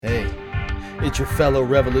get your fellow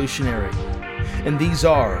revolutionary. And these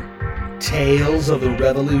are Tales of the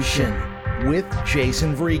Revolution with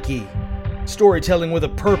Jason Vreeke. Storytelling with a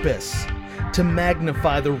purpose, to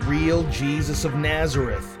magnify the real Jesus of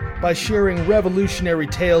Nazareth by sharing revolutionary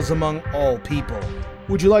tales among all people.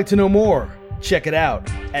 Would you like to know more? Check it out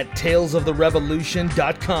at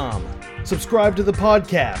talesoftherevolution.com. Subscribe to the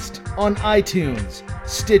podcast on iTunes,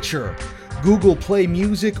 Stitcher, Google Play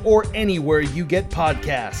Music, or anywhere you get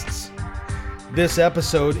podcasts. This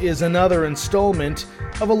episode is another installment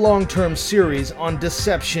of a long-term series on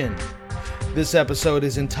deception. This episode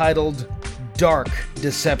is entitled Dark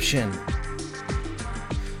Deception.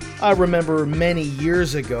 I remember many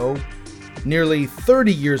years ago, nearly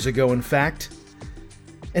 30 years ago in fact,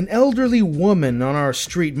 an elderly woman on our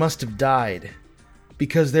street must have died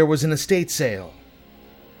because there was an estate sale.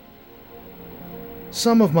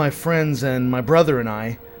 Some of my friends and my brother and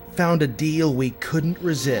I found a deal we couldn't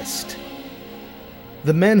resist.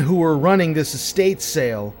 The men who were running this estate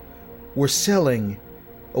sale were selling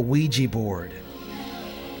a Ouija board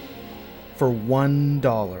for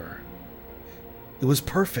 $1. It was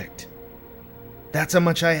perfect. That's how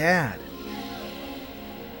much I had.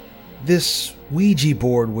 This Ouija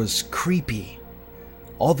board was creepy.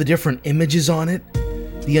 All the different images on it,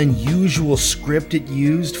 the unusual script it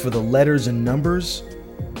used for the letters and numbers.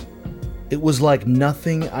 It was like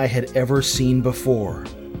nothing I had ever seen before.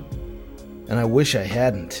 And I wish I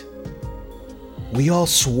hadn't. We all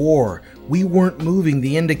swore we weren't moving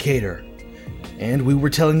the indicator, and we were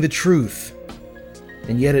telling the truth,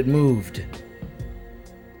 and yet it moved.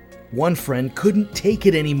 One friend couldn't take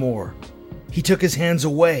it anymore. He took his hands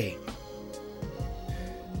away.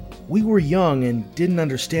 We were young and didn't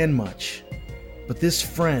understand much, but this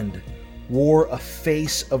friend wore a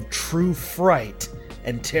face of true fright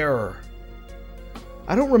and terror.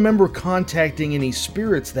 I don't remember contacting any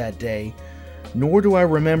spirits that day, nor do I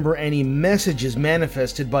remember any messages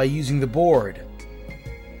manifested by using the board.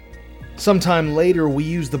 Sometime later, we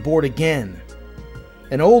used the board again.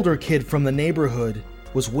 An older kid from the neighborhood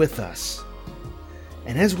was with us.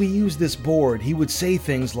 And as we used this board, he would say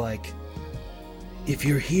things like, "If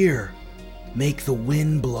you're here, make the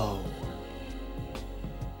wind blow."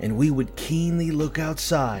 And we would keenly look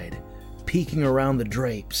outside, peeking around the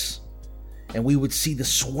drapes, and we would see the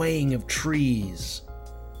swaying of trees,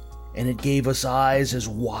 and it gave us eyes as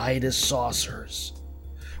wide as saucers.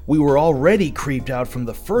 We were already creeped out from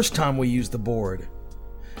the first time we used the board,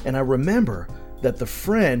 and I remember that the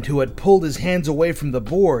friend who had pulled his hands away from the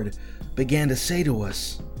board began to say to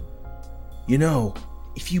us, "You know,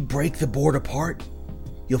 if you break the board apart,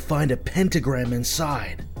 you'll find a pentagram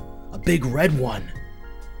inside, a big red one.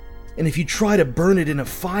 And if you try to burn it in a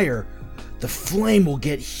fire, the flame will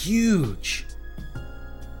get huge."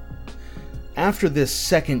 After this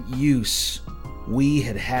second use, we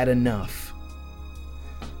had had enough.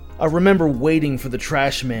 I remember waiting for the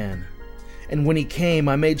trash man, and when he came,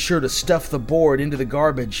 I made sure to stuff the board into the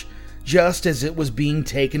garbage just as it was being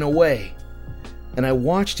taken away, and I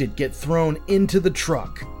watched it get thrown into the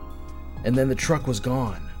truck, and then the truck was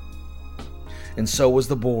gone, and so was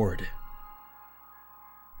the board.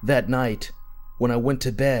 That night, when I went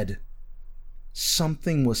to bed,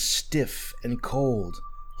 something was stiff and cold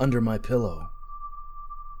under my pillow.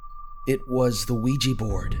 It was the Ouija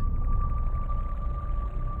board.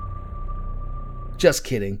 Just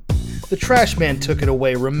kidding. The trash man took it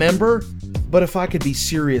away, remember? But if I could be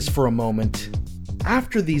serious for a moment.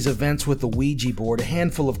 After these events with the Ouija board, a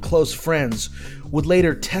handful of close friends would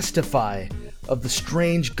later testify of the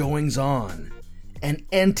strange goings-on and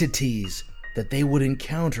entities that they would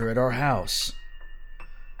encounter at our house.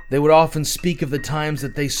 They would often speak of the times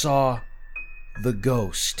that they saw the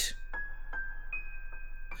ghost.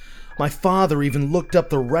 My father even looked up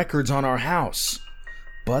the records on our house,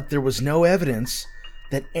 but there was no evidence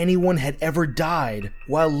that anyone had ever died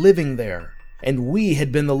while living there, and we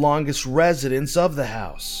had been the longest residents of the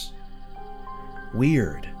house.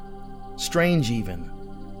 Weird. Strange even.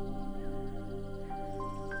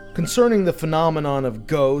 Concerning the phenomenon of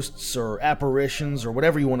ghosts or apparitions or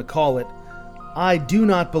whatever you want to call it, I do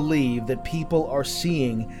not believe that people are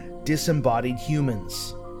seeing disembodied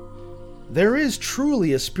humans. There is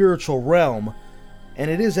truly a spiritual realm,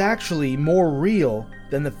 and it is actually more real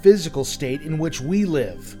than the physical state in which we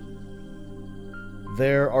live.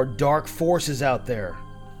 There are dark forces out there.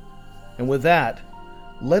 And with that,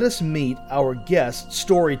 let us meet our guest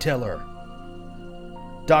storyteller.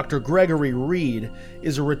 Dr. Gregory Reed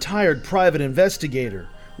is a retired private investigator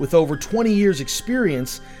with over 20 years'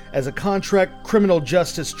 experience as a contract criminal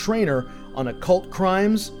justice trainer on occult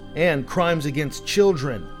crimes and crimes against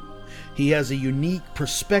children. He has a unique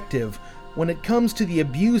perspective when it comes to the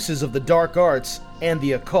abuses of the dark arts and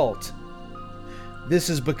the occult. This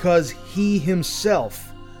is because he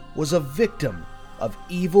himself was a victim of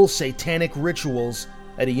evil satanic rituals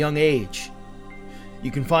at a young age.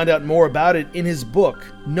 You can find out more about it in his book,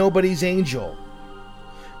 Nobody's Angel.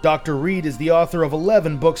 Dr. Reed is the author of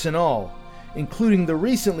 11 books in all, including the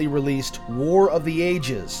recently released War of the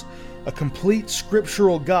Ages, a complete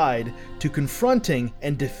scriptural guide to confronting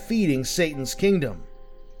and defeating Satan's kingdom.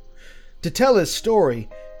 To tell his story,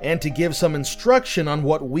 and to give some instruction on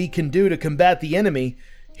what we can do to combat the enemy,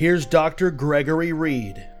 here's Dr. Gregory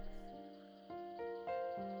Reed.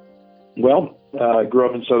 Well, I grew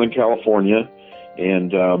up in Southern California,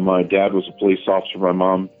 and my dad was a police officer. My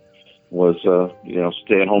mom was a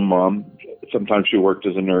stay-at-home mom. Sometimes she worked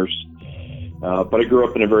as a nurse. But I grew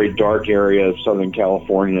up in a very dark area of Southern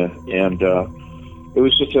California, and it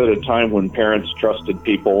was just at a time when parents trusted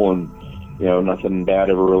people, and nothing bad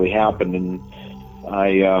ever really happened. And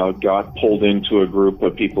I got pulled into a group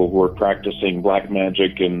of people who were practicing black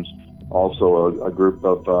magic, and also a group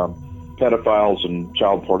of pedophiles and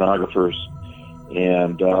child pornographers.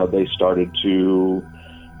 And they started to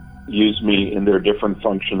use me in their different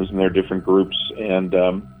functions and their different groups, and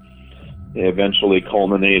it eventually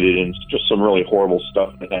culminated in just some really horrible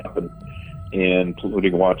stuff that happened,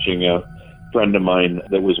 including watching a friend of mine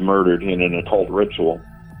that was murdered in an occult ritual.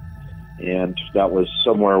 And that was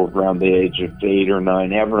somewhere around the age of 8 or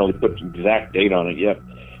 9. I haven't really put an exact date on it yet,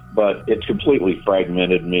 but it completely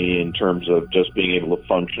fragmented me in terms of just being able to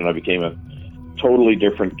function. I became a totally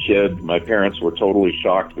different kid. My parents were totally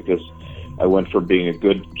shocked because I went from being a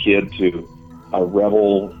good kid to a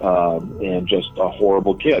rebel and just a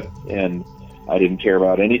horrible kid. And I didn't care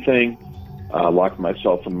about anything. I locked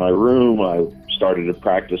myself in my room. I started to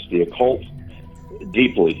practice the occult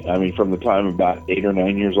deeply. I mean, from the time about 8 or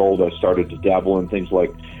 9 years old, I started to dabble in things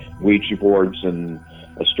like Ouija boards and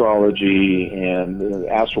astrology and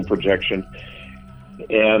astral projection.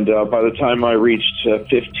 And by the time I reached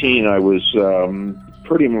 15, I was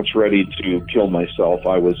pretty much ready to kill myself.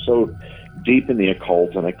 I was so deep in the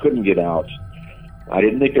occult, and I couldn't get out. I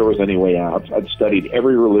didn't think there was any way out. I'd studied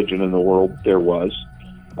every religion in the world there was.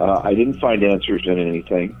 I didn't find answers in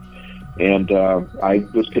anything. And I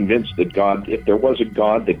was convinced that God, if there was a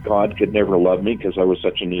God, that God could never love me because I was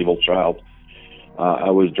such an evil child.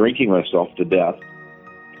 I was drinking myself to death.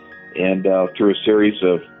 And through a series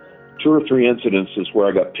of 2 or 3 incidences where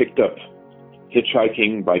I got picked up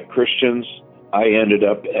hitchhiking by Christians, I ended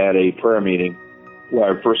up at a prayer meeting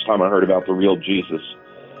where the first time I heard about the real Jesus.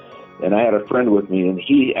 And I had a friend with me, and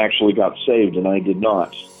he actually got saved, and I did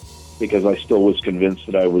not, because I still was convinced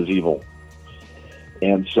that I was evil.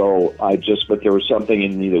 And so but there was something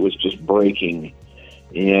in me that was just breaking.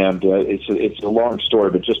 And it's a long story,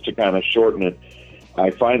 but just to kind of shorten it, I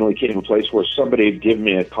finally came to a place where somebody had given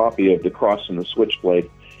me a copy of The Cross and the Switchblade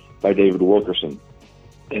by David Wilkerson.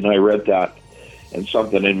 And I read that, and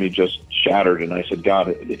something in me just shattered, and I said, God,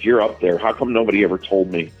 if you're up there, how come nobody ever told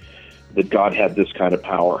me that God had this kind of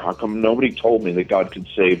power? How come nobody told me that God could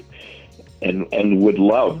save and would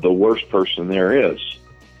love the worst person there is?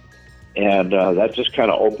 And that just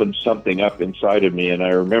kind of opened something up inside of me. And I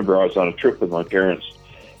remember I was on a trip with my parents,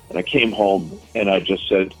 and I came home, and I just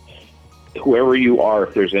said, whoever you are,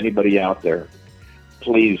 if there's anybody out there,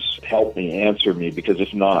 please help me, answer me, because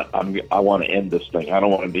if not, I want to end this thing. I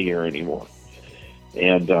don't want to be here anymore.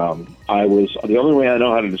 And the only way I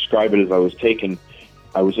know how to describe it is I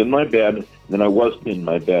was in my bed, then I wasn't in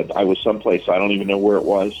my bed. I was someplace, I don't even know where it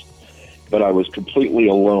was, but I was completely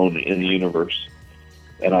alone in the universe.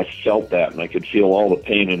 And I felt that, and I could feel all the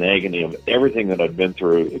pain and agony of everything that I'd been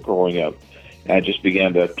through growing up. And I just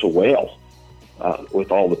began to wail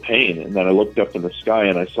with all the pain. And then I looked up in the sky,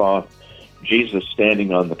 and I saw Jesus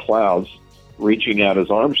standing on the clouds, reaching out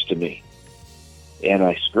his arms to me. And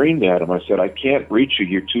I screamed at him. I said, I can't reach you.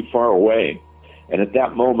 You're too far away. And at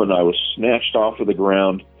that moment, I was snatched off of the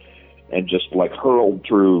ground and just like hurled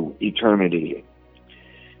through eternity.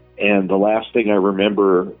 And the last thing I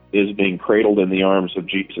remember is being cradled in the arms of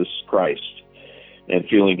Jesus Christ and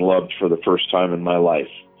feeling loved for the first time in my life.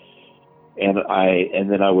 And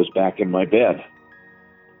then I was back in my bed.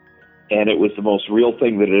 And it was the most real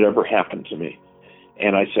thing that had ever happened to me.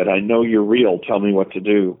 And I said, I know you're real. Tell me what to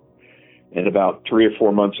do. And about 3 or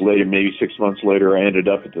 4 months later, maybe 6 months later, I ended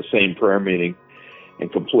up at the same prayer meeting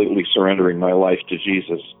and completely surrendering my life to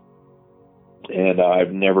Jesus. And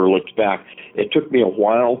I've never looked back. It took me a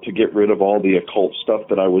while to get rid of all the occult stuff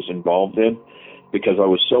that I was involved in, because I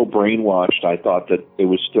was so brainwashed. I thought that it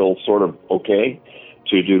was still sort of okay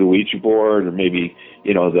to do the Ouija board, or maybe,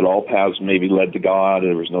 that all paths maybe led to God,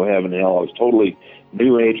 and there was no heaven and hell. I was totally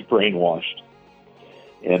New Age brainwashed.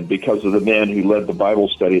 And because of the man who led the Bible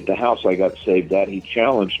study at the house I got saved at, he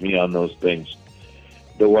challenged me on those things,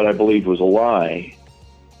 that what I believed was a lie.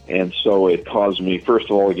 And so it caused me, first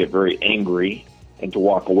of all, to get very angry and to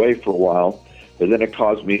walk away for a while. But then it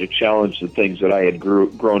caused me to challenge the things that I had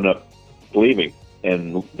grown up believing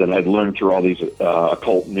and that I'd learned through all these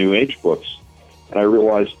occult New Age books. And I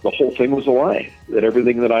realized the whole thing was a lie, that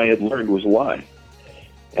everything that I had learned was a lie.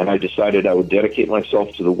 And I decided I would dedicate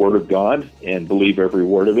myself to the Word of God and believe every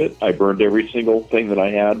word of it. I burned every single thing that I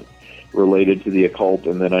had related to the occult,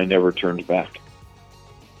 and then I never turned back.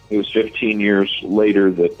 It was 15 years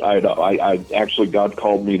later that I actually, God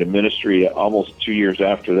called me to ministry almost 2 years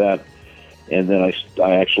after that. And then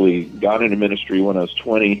I actually got into ministry when I was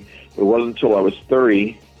 20. It wasn't until I was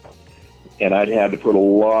 30, and I'd had to put a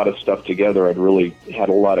lot of stuff together. I'd really had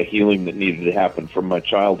a lot of healing that needed to happen from my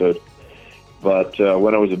childhood. But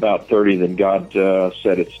when I was about 30, then God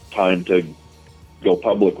said it's time to go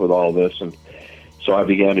public with all this. And so I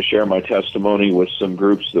began to share my testimony with some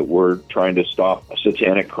groups that were trying to stop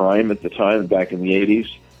satanic crime at the time, back in the 80s.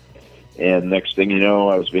 And next thing you know,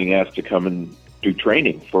 I was being asked to come and do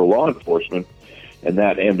training for law enforcement. And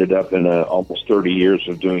that ended up in almost 30 years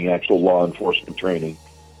of doing actual law enforcement training.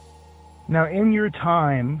 Now, in your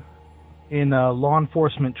time in law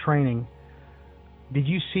enforcement training, did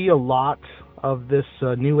you see a lot of this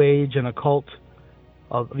New Age and occult,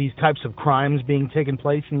 of these types of crimes being taken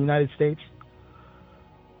place in the United States?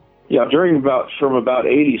 Yeah, from about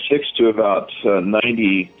 86 to about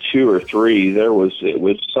 92 or 3, it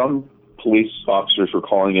was some police officers were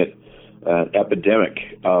calling it an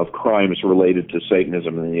epidemic of crimes related to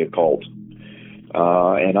Satanism and the occult.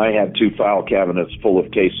 And I had 2 file cabinets full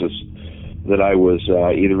of cases that I was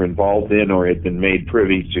either involved in or had been made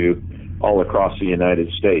privy to all across the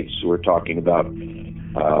United States. We're talking about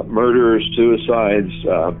murders, suicides,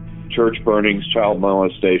 church burnings, child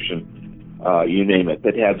molestation, you name it,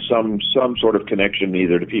 that had some sort of connection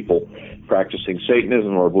either to people practicing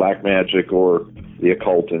Satanism or black magic or the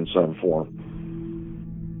occult in some form.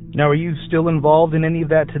 Now, are you still involved in any of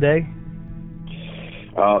that today?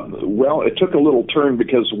 Well, it took a little turn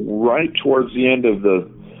because right towards the end of the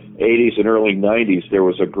 80s and early 90s, there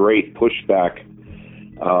was a great pushback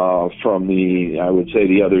from I would say,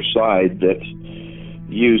 the other side that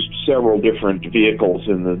used several different vehicles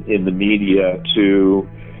in the media to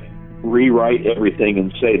rewrite everything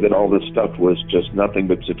and say that all this stuff was just nothing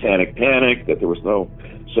but satanic panic, that there was no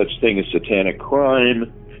such thing as satanic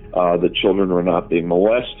crime, that children were not being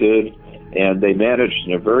molested, and they managed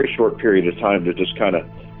in a very short period of time to just kind of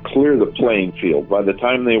clear the playing field. By the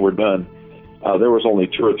time they were done, there was only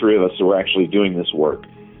 2 or 3 of us that were actually doing this work.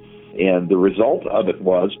 And the result of it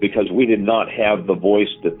was, because we did not have the voice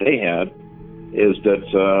that they had, is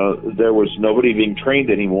that there was nobody being trained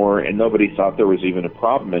anymore, and nobody thought there was even a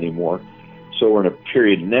problem anymore. So we're in a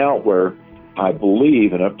period now where I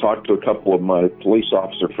believe, and I've talked to a couple of my police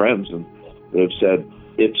officer friends, and that have said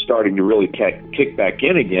it's starting to really kick back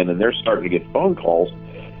in again, and they're starting to get phone calls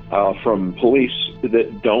from police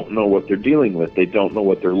that don't know what they're dealing with. They don't know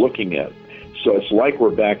what they're looking at. So it's like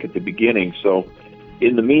we're back at the beginning. So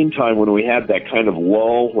in the meantime, when we had that kind of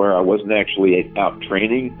lull where I wasn't actually out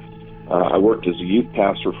training, I worked as a youth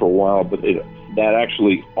pastor for a while, but that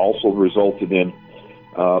actually also resulted in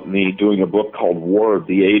me doing a book called War of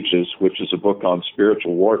the Ages, which is a book on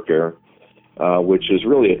spiritual warfare, which is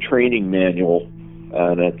really a training manual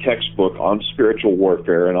and a textbook on spiritual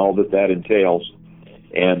warfare and all that entails.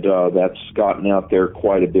 And that's gotten out there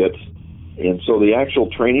quite a bit. And so the actual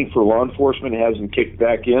training for law enforcement hasn't kicked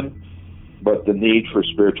back in, but the need for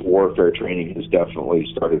spiritual warfare training has definitely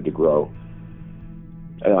started to grow.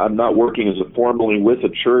 I'm not working formally with a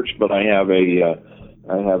church, but I have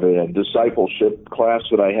a discipleship class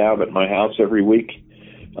that I have at my house every week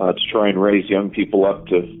to try and raise young people up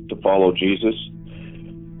to follow Jesus.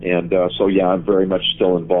 And so, yeah, I'm very much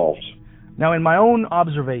still involved. Now, in my own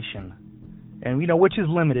observation, and which is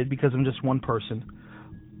limited because I'm just one person,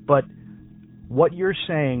 but what you're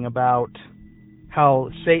saying about how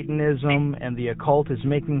Satanism and the occult is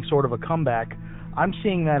making sort of a comeback, I'm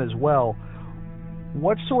seeing that as well.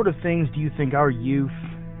 What sort of things do you think our youth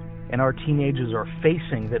and our teenagers are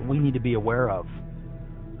facing that we need to be aware of?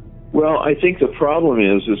 Well, I think the problem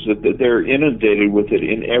is that they're inundated with it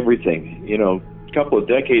in everything. A couple of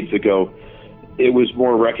decades ago, it was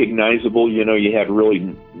more recognizable. You had really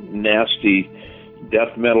nasty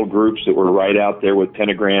death metal groups that were right out there with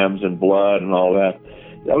pentagrams and blood and all that.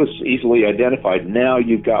 That was easily identified. Now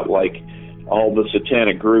you've got like all the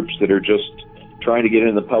satanic groups that are just trying to get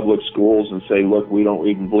in the public schools and say, look, we don't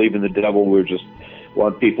even believe in the devil. We're just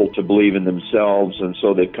want people to believe in themselves, and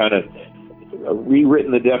so they've kind of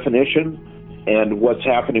rewritten the definition. And what's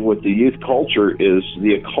happening with the youth culture is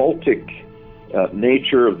the occultic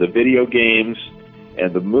nature of the video games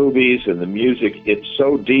and the movies and the music. It's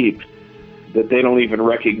so deep that they don't even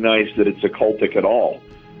recognize that it's occultic at all.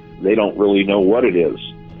 They don't really know what it is.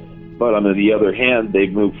 But on the other hand,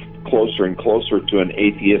 they've moved closer and closer to an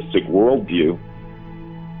atheistic worldview.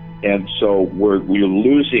 And so we're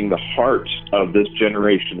losing the heart of this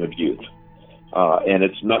generation of youth. And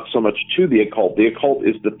it's not so much to the occult. The occult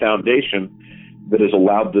is the foundation that has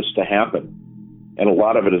allowed this to happen. And a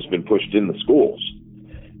lot of it has been pushed in the schools.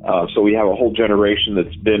 So we have a whole generation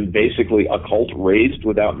that's been basically occult raised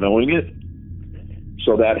without knowing it.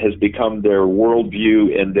 So that has become their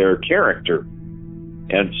worldview and their character.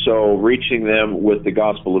 And so reaching them with the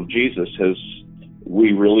gospel of Jesus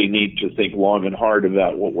we really need to think long and hard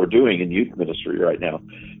about what we're doing in youth ministry right now,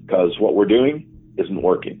 because what we're doing isn't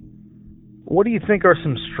working. What do you think are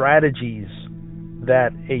some strategies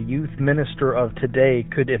that a youth minister of today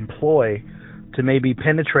could employ to maybe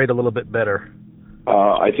penetrate a little bit better?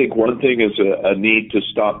 I think one thing is a need to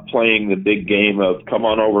stop playing the big game of come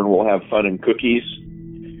on over and we'll have fun and cookies,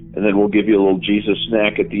 and then we'll give you a little Jesus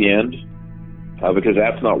snack at the end, because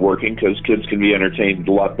that's not working, because kids can be entertained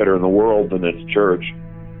a lot better in the world than at church,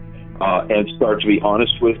 and start to be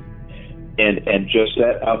honest with and just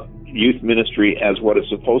set up youth ministry as what it's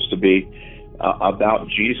supposed to be, about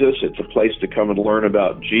Jesus. It's a place to come and learn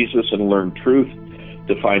about Jesus and learn truth,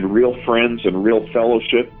 to find real friends and real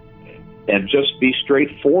fellowship, and just be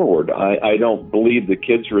straightforward. I don't believe the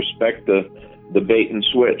kids respect the bait and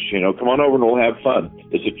switch. Come on over and we'll have fun.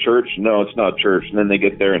 Is it church? No, it's not church. And then they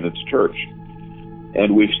get there and it's church.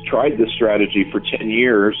 And we've tried this strategy for 10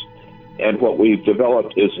 years, and what we've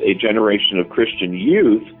developed is a generation of Christian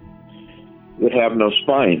youth that have no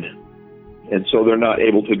spine. And so they're not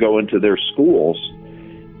able to go into their schools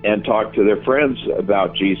and talk to their friends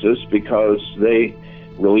about Jesus because they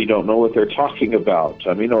really don't know what they're talking about.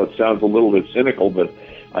 I mean, it sounds a little bit cynical, but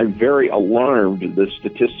I'm very alarmed. The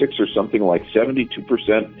statistics are something like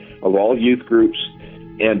 72% of all youth groups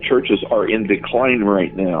and churches are in decline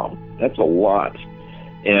right now. That's a lot.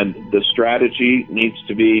 And the strategy needs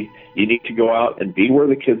to be, you need to go out and be where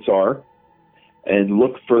the kids are and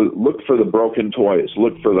look for the broken toys,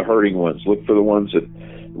 look for the hurting ones, look for the ones that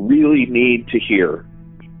really need to hear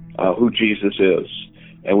who Jesus is.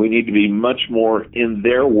 And we need to be much more in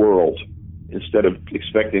their world instead of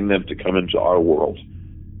expecting them to come into our world.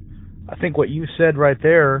 I think what you said right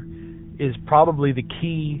there is probably the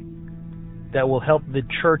key that will help the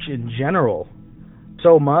church in general.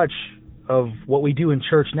 So much of what we do in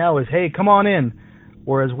church now is, hey, come on in,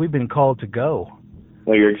 whereas we've been called to go.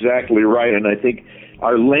 Well, you're exactly right, and I think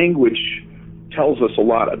our language tells us a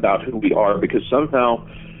lot about who we are, because somehow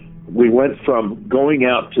we went from going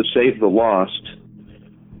out to save the lost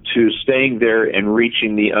to staying there and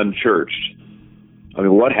reaching the unchurched. I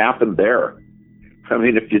mean, what happened there? I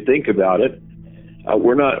mean, if you think about it,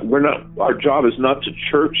 our job is not to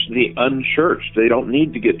church the unchurched. They don't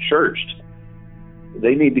need to get churched.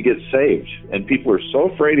 They need to get saved. And people are so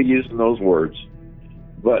afraid of using those words.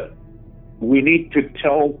 But we need to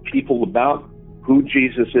tell people about who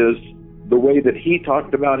Jesus is the way that he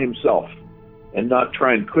talked about himself, and not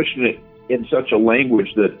try and cushion it in such a language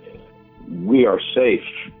that we are safe,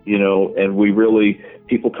 and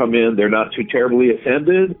people come in, they're not too terribly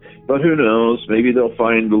offended, but who knows, maybe they'll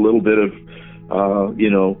find a little bit of,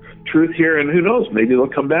 truth here, and who knows, maybe they'll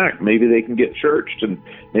come back, maybe they can get churched, and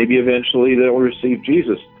maybe eventually they'll receive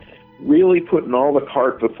Jesus. Really putting all the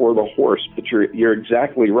cart before the horse, but you're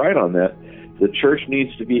exactly right on that. The church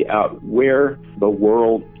needs to be out where the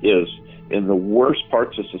world is, in the worst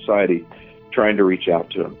parts of society, trying to reach out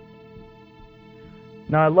to them.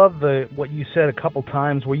 Now, I love what you said a couple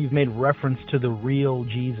times where you've made reference to the real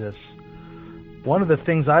Jesus. One of the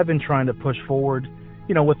things I've been trying to push forward,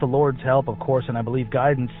 with the Lord's help, of course, and I believe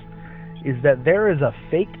guidance, is that there is a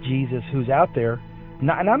fake Jesus who's out there.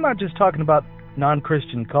 And I'm not just talking about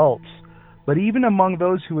non-Christian cults, but even among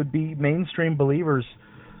those who would be mainstream believers,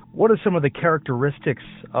 what are some of the characteristics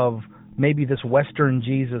of maybe this Western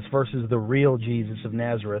Jesus versus the real Jesus of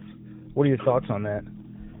Nazareth? What are your thoughts on that?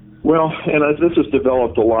 Well, and this has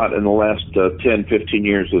developed a lot in the last 10, 15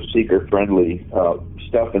 years of seeker-friendly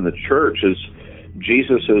stuff in the church. Is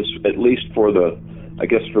Jesus is, at least for the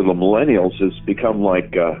millennials, has become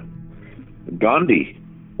like Gandhi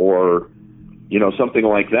or, something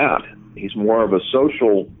like that. He's more of a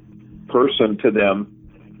social person to them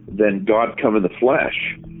than God come in the flesh.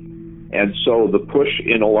 And so the push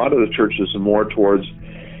in a lot of the churches is more towards,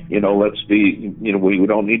 let's be, we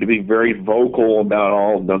don't need to be very vocal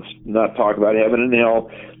about let's not talk about heaven and hell.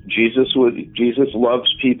 Jesus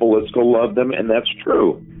loves people. Let's go love them. And that's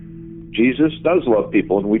true. Jesus does love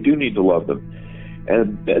people, and we do need to love them.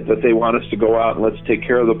 And that they want us to go out and let's take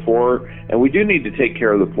care of the poor. And we do need to take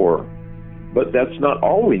care of the poor. But that's not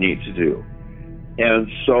all we need to do. And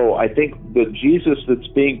so I think the Jesus that's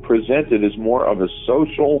being presented is more of a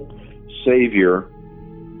social savior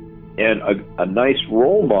and a nice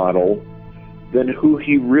role model than who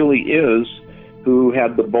he really is, who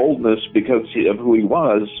had the boldness because of who he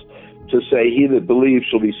was to say, he that believes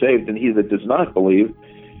shall be saved, and he that does not believe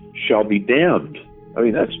shall be damned. I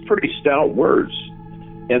mean, that's pretty stout words.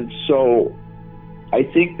 And so I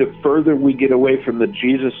think the further we get away from the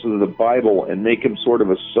Jesus of the Bible and make him sort of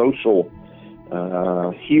a social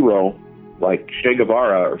hero like Che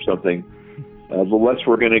Guevara or something, the less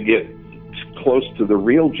we're going to get close to the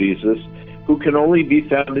real Jesus, who can only be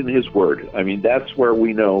found in his word. I mean, that's where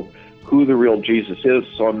we know who the real Jesus is.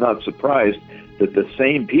 So I'm not surprised that the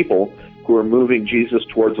same people who are moving Jesus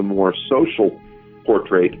towards a more social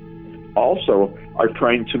portrait also are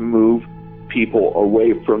trying to move people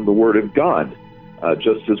away from the word of God.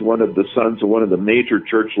 Just as one of the sons of one of the major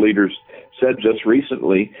church leaders said just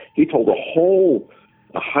recently, he told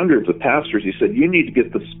hundreds of pastors, he said, you need to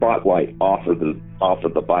get the spotlight off of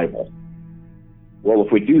the Bible. Well,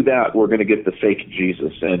 if we do that, we're going to get the fake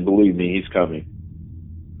Jesus, and believe me, he's coming.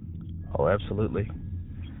 Oh, absolutely.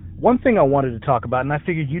 One thing I wanted to talk about, and I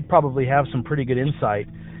figured you'd probably have some pretty good insight,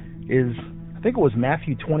 is I think it was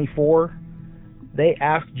Matthew 24. They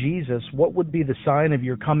asked Jesus, what would be the sign of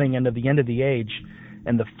your coming and of the end of the age?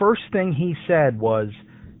 And the first thing he said was,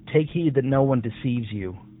 take heed that no one deceives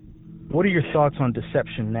you. What are your thoughts on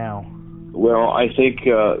deception now? Well, I think,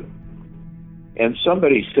 and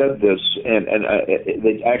somebody said this, and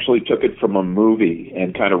they actually took it from a movie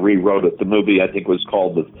and kind of rewrote it. The movie, I think, was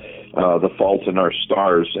called The Fault in Our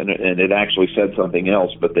Stars, and it actually said something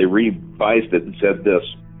else, but they revised it and said this,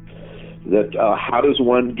 that how does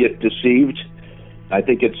one get deceived? I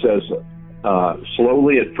think it says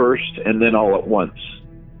slowly at first and then all at once.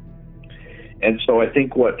 And so I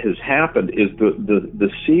think what has happened is the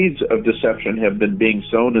seeds of deception have been being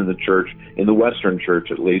sown in the church, in the Western church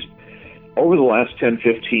at least, over the last 10,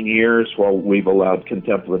 15 years. While we've allowed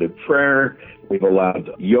contemplative prayer, we've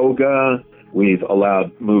allowed yoga, we've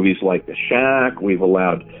allowed movies like The Shack, we've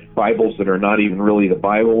allowed Bibles that are not even really the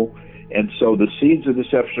Bible. And so the seeds of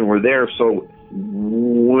deception were there. So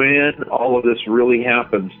when all of this really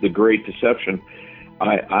happens, the great deception,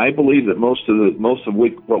 I believe that most of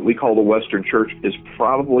what we call the Western church is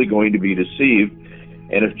probably going to be deceived.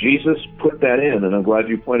 And if Jesus put that in, and I'm glad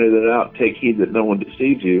you pointed it out, take heed that no one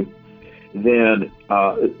deceives you, then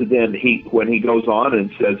when he goes on and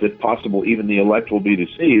says, if possible, even the elect will be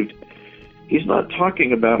deceived, he's not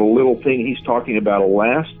talking about a little thing. He's talking about a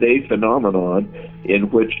last day phenomenon in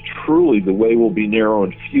which truly the way will be narrow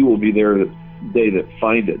and few will be there they that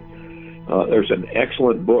find it. There's an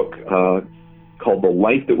excellent book called The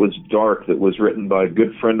Light That Was Dark that was written by a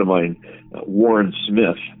good friend of mine, Warren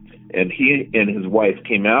Smith. And he and his wife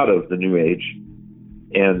came out of the New Age,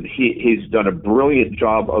 and he's done a brilliant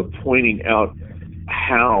job of pointing out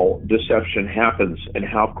how deception happens and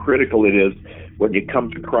how critical it is when you come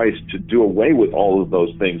to Christ to do away with all of those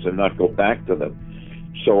things and not go back to them.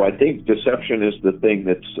 So I think deception is the thing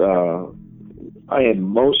that's I am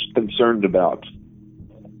most concerned about.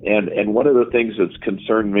 And one of the things that's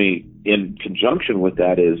concerned me in conjunction with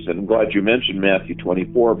that is, and I'm glad you mentioned Matthew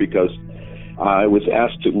 24, because I was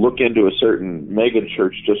asked to look into a certain mega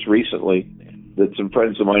church just recently that some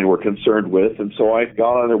friends of mine were concerned with, and so I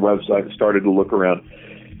got on their website and started to look around.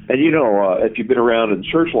 And if you've been around in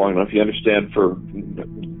church long enough, you understand for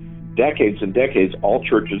decades and decades, all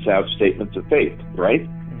churches have statements of faith, right?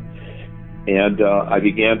 And I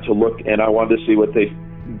began to look, and I wanted to see what they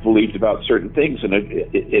believed about certain things, and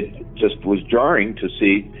it just was jarring to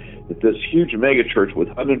see that this huge mega church with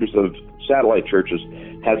hundreds of satellite churches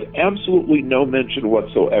has absolutely no mention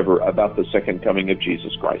whatsoever about the second coming of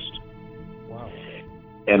Jesus Christ. Wow.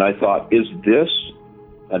 And I thought, is this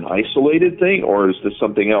an isolated thing, or is this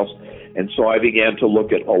something else? And so I began to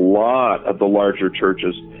look at a lot of the larger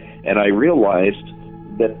churches, and I realized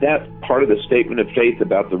that part of the statement of faith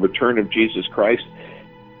about the return of Jesus Christ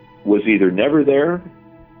was either never there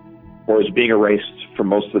or is being erased from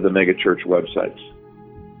most of the megachurch websites.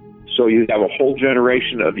 So you have a whole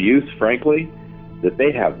generation of youth, frankly, that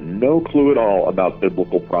they have no clue at all about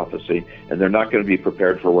biblical prophecy, and they're not going to be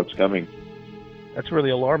prepared for what's coming. That's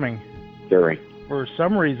really alarming. Very. For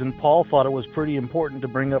some reason, Paul thought it was pretty important to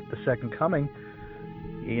bring up the second coming.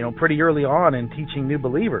 pretty early on in teaching new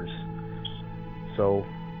believers. So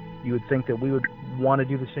you would think that we would want to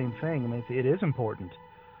do the same thing. I mean, it is important.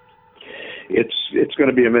 It's going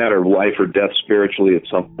to be a matter of life or death spiritually at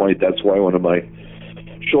some point. That's why one of my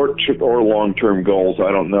short or long-term goals,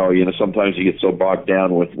 I don't know. Sometimes you get so bogged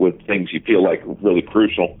down with things you feel like really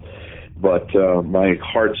crucial. But my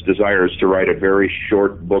heart's desire is to write a very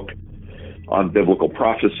short book on biblical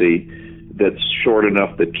prophecy that's short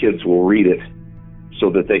enough that kids will read it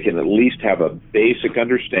so that they can at least have a basic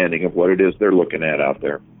understanding of what it is they're looking at out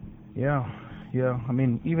there. Yeah. I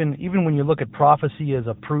mean, even when you look at prophecy as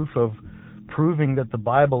a proof of proving that the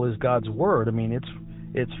Bible is God's Word, I mean,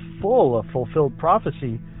 it's full of fulfilled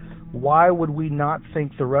prophecy. Why would we not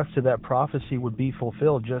think the rest of that prophecy would be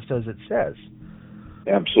fulfilled just as it says?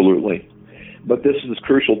 Absolutely. But this is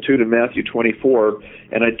crucial, too, to Matthew 24,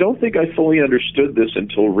 and I don't think I fully understood this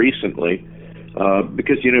until recently,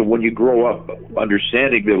 because, when you grow up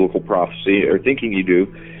understanding biblical prophecy, or thinking you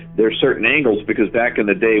do, there are certain angles, because back in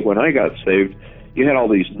the day when I got saved, you had all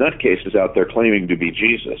these nutcases out there claiming to be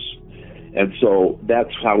Jesus. And so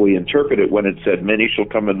that's how we interpret it when it said, "Many shall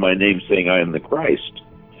come in my name saying I am the Christ,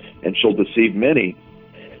 and shall deceive many."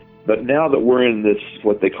 But now that we're in this,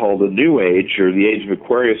 what they call the New Age, or the Age of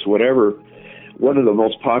Aquarius, whatever, one of the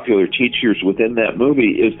most popular teachers within that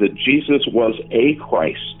movie is that Jesus was a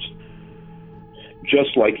Christ,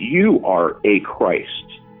 just like you are a Christ,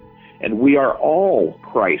 and we are all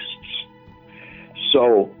Christs.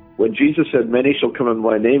 So when Jesus said, "Many shall come in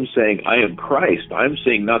my name saying, I am Christ," I'm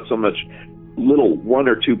seeing not so much little one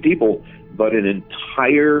or two people, but an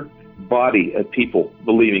entire body of people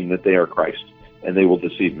believing that they are Christ, and they will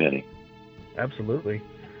deceive many. Absolutely.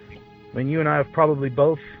 I mean, you and I have probably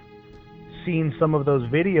both seen some of those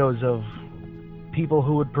videos of people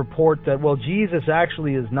who would purport that, well, Jesus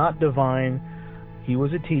actually is not divine, he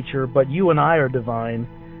was a teacher, but you and I are divine.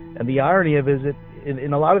 And the irony of it is that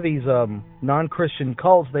in a lot of these non-Christian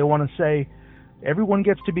cults, they want to say everyone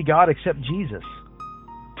gets to be God except Jesus.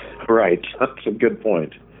 Right. That's a good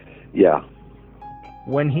point. Yeah.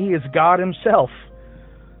 When he is God himself.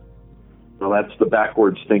 Well, that's the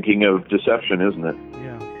backwards thinking of deception, isn't it?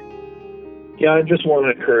 Yeah. Yeah, I just want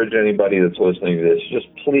to encourage anybody that's listening to this,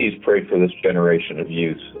 just please pray for this generation of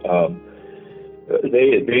youth.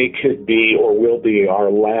 They could be or will be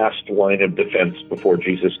our last line of defense before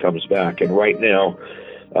Jesus comes back. And right now,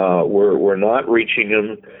 we're not reaching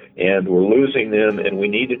them, and we're losing them, and we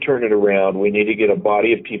need to turn it around. We need to get a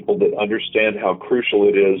body of people that understand how crucial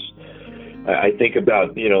it is. I think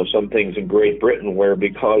about, some things in Great Britain where,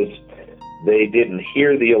 because they didn't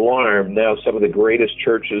hear the alarm, now some of the greatest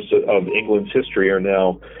churches of England's history are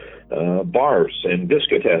now bars and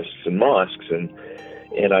discotheques and mosques, and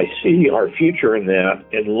I see our future in that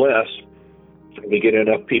unless we get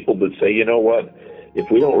enough people that say, you know what, if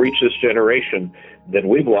we don't reach this generation, then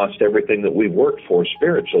we've lost everything that we've worked for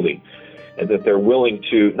spiritually, and that they're willing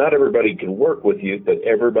to, not everybody can work with you, but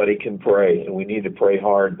everybody can pray, and we need to pray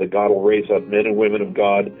hard that God will raise up men and women of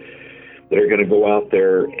God that are going to go out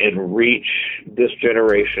there and reach this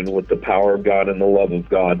generation with the power of God and the love of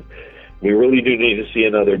God. We really do need to see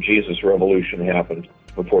another Jesus revolution happen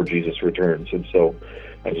before Jesus returns. And so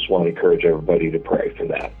I just want to encourage everybody to pray for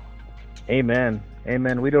that. Amen.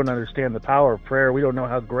 Amen. We don't understand the power of prayer. We don't know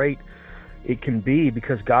how great it can be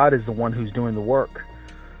because God is the one who's doing the work.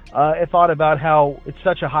 I thought about how it's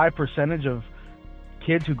such a high percentage of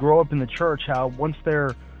kids who grow up in the church, how once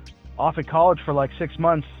they're off at college for like 6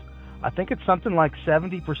 months, I think it's something like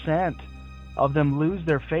 70% of them lose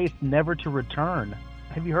their faith never to return.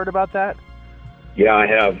 Have you heard about that? Yeah, I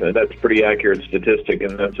have. And that's a pretty accurate statistic,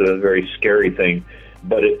 and that's a very scary thing.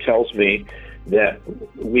 But it tells me that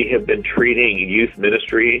we have been treating youth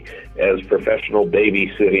ministry as professional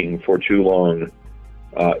babysitting for too long.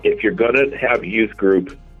 If you're going to have youth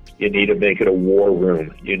group, you need to make it a war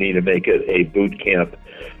room. You need to make it a boot camp,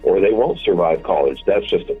 or they won't survive college. That's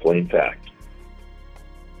just a plain fact.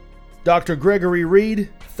 Dr. Gregory Reed,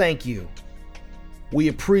 thank you. We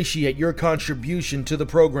appreciate your contribution to the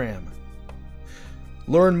program.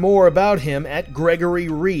 Learn more about him at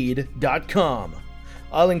gregoryreed.com.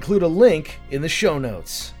 I'll include a link in the show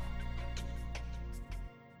notes.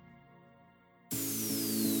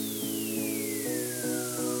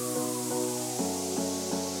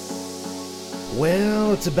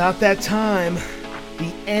 Well, it's about that time.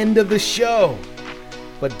 The end of the show.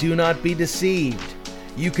 But do not be deceived.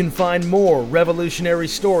 You can find more revolutionary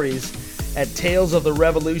stories at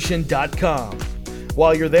talesoftherevolution.com.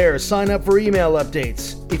 While you're there, sign up for email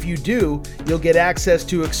updates. If you do, you'll get access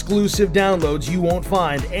to exclusive downloads you won't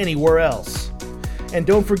find anywhere else. And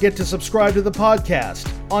don't forget to subscribe to the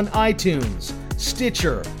podcast on iTunes,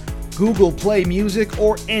 Stitcher, Google Play Music,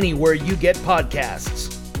 or anywhere you get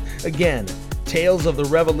podcasts. Again,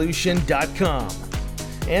 talesoftherevolution.com.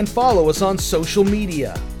 And follow us on social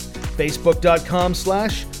media.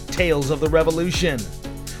 Facebook.com/Tales of the Revolution.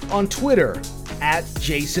 On Twitter,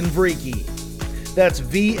 @Jason Vreeke. That's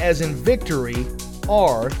V as in victory,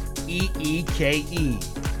 REEKE.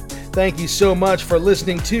 Thank you so much for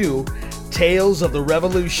listening to Tales of the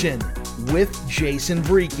Revolution with Jason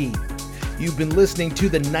Vreeke. You've been listening to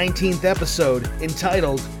the 19th episode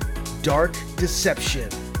entitled Dark Deception.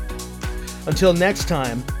 Until next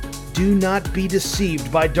time, do not be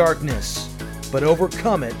deceived by darkness, but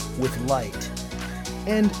overcome it with light.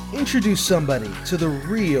 And introduce somebody to the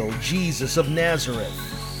real Jesus of Nazareth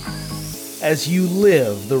as you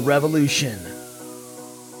live the revolution.